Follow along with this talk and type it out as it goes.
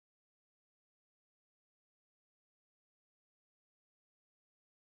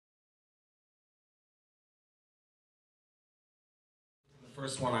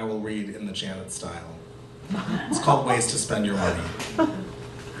First one I will read in the Janet style. It's called Ways to Spend Your Money.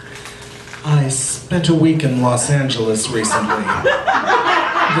 I spent a week in Los Angeles recently.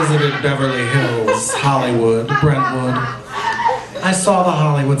 Visited Beverly Hills, Hollywood, Brentwood. I saw the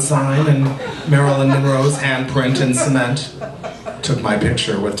Hollywood sign and Marilyn Monroe's handprint in cement. Took my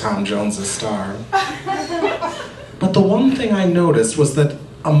picture with Tom Jones's star. But the one thing I noticed was that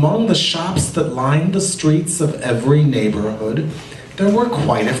among the shops that lined the streets of every neighborhood, there were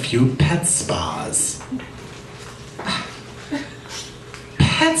quite a few pet spas.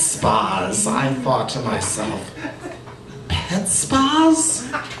 Pet spas, I thought to myself. Pet spas?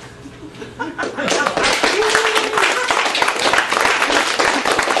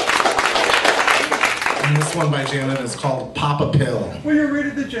 And this one by Janet is called Pop a Pill. Will you read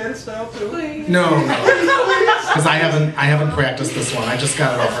it the Janet style too? Please. No, because I haven't practiced this one. I just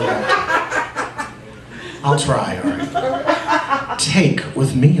got it off her back. I'll try, all right. Take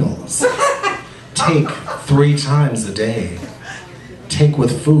with meals. Take 3 times a day. Take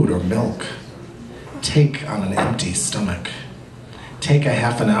with food or milk. Take on an empty stomach. Take a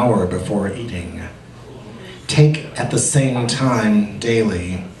half an hour before eating. Take at the same time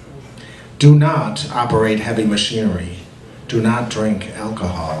daily. Do not operate heavy machinery. Do not drink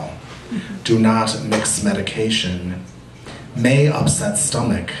alcohol. Do not mix medication. May upset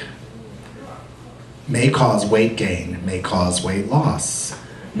stomach. May cause weight gain. May cause weight loss.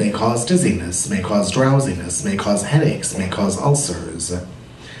 May cause dizziness. May cause drowsiness. May cause headaches. May cause ulcers.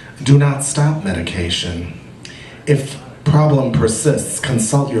 Do not stop medication. If problem persists,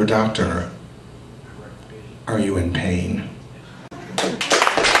 consult your doctor. Are you in pain?